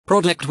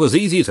Product was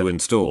easy to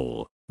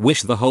install.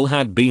 Wish the hole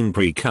had been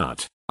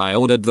pre-cut. I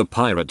ordered the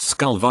pirate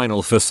skull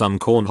vinyl for some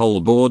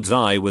cornhole boards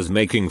I was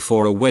making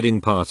for a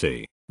wedding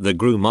party. The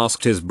groom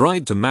asked his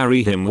bride to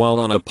marry him while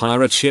on a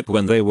pirate ship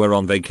when they were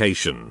on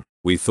vacation.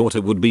 We thought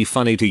it would be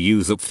funny to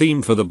use that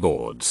theme for the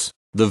boards.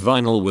 The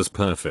vinyl was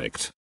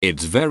perfect.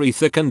 It's very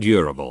thick and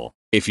durable.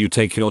 If you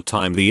take your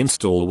time, the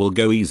install will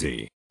go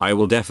easy. I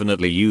will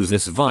definitely use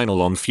this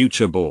vinyl on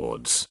future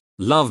boards.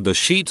 Loved the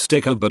sheet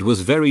sticker but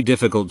was very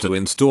difficult to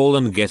install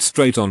and get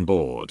straight on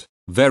board.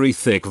 Very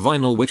thick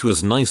vinyl which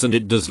was nice, and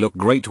it does look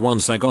great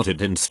once I got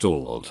it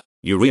installed.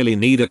 You really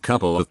need a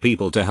couple of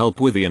people to help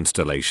with the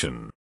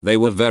installation. They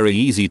were very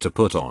easy to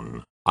put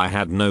on. I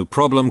had no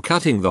problem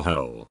cutting the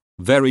hole.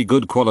 Very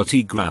good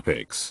quality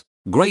graphics.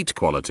 Great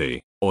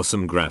quality.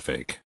 Awesome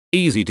graphic.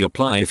 Easy to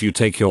apply if you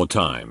take your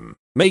time.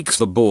 Makes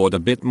the board a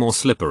bit more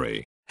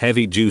slippery.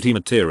 Heavy duty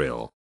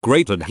material.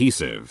 Great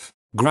adhesive.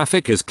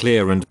 Graphic is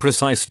clear and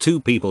precise.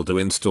 2 people to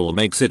install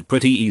makes it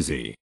pretty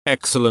easy.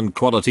 Excellent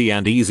quality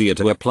and easier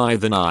to apply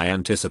than I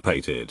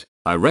anticipated.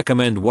 I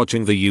recommend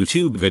watching the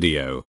YouTube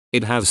video.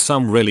 It has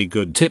some really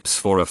good tips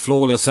for a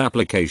flawless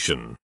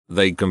application.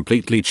 They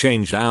completely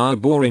changed our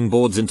boring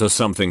boards into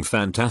something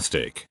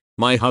fantastic.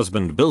 My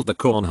husband built the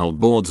cornhole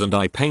boards and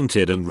I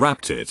painted and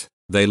wrapped it.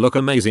 They look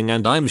amazing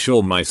and I'm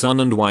sure my son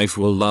and wife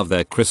will love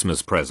their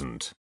Christmas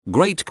present.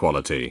 Great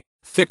quality,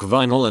 thick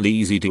vinyl and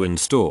easy to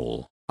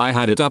install. I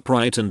had it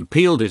upright and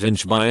peeled it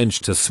inch by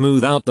inch to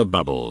smooth out the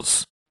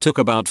bubbles. Took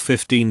about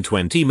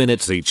 15-20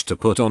 minutes each to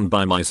put on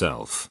by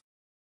myself.